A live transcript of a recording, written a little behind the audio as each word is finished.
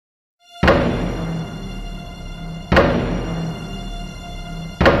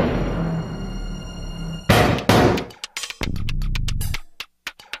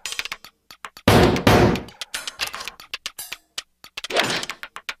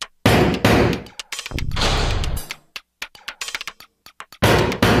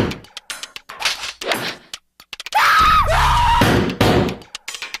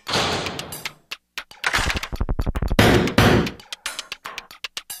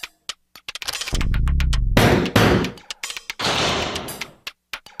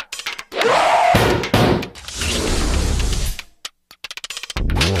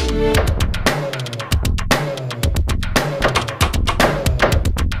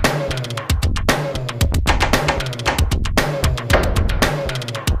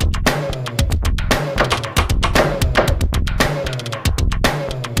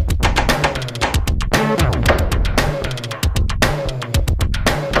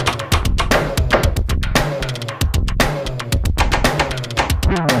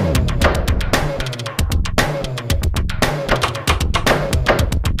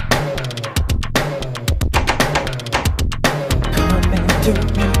To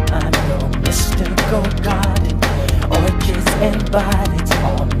me, I know mystical garden, orchids and violets,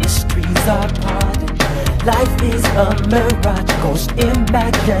 all mysteries are pardoned. Life is a mirage, ghost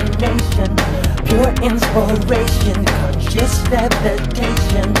imagination, pure inspiration, conscious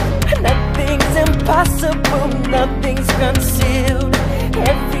levitation. Nothing's impossible, nothing's concealed.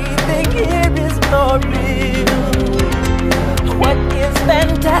 Everything here is more real. What is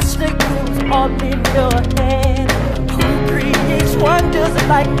fantastic moves all in your head. Who creates wonders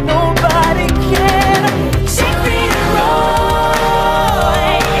like nobody can? Siegfried and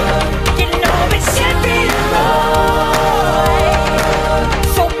Roy, you know it's Siegfried and Roy.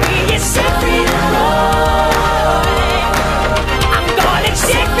 So be it Siegfried and Roy. I'm calling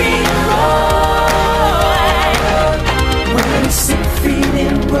Siegfried and Roy. When it's Siegfried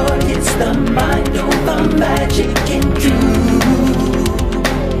and Roy, it's the mind over magic and truth.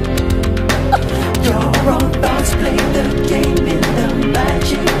 Your own thoughts play the game in the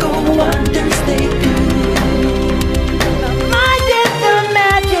magical wonders they do. The mind and the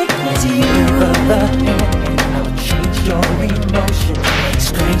magic is you. Give the hand and I'll change your emotions.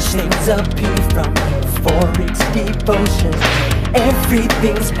 Strange things appear from euphoric devotion.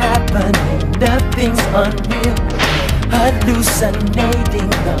 Everything's happening, nothing's unreal. Hallucinating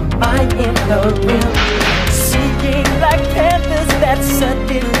the mind in the real. Seeing like panthers that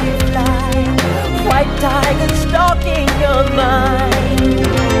suddenly fly. White tigers stalking your mind.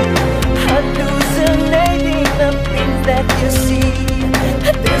 Hallucinating the things that you see.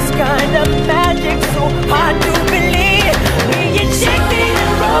 This kind of magic so hard to believe. We get Siegfried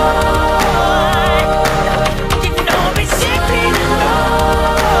and Roy. You know it's Siegfried and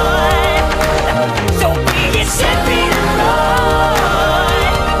Roy. So we get Siegfried and Roy.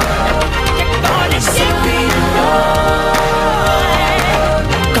 You're gonna Siegfried and Roy.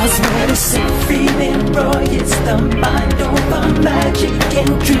 Cause when it's Siegfried and Roy, it's the mind over magic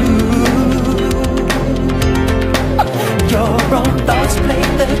and truth. Your own thoughts play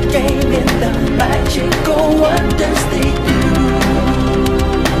the game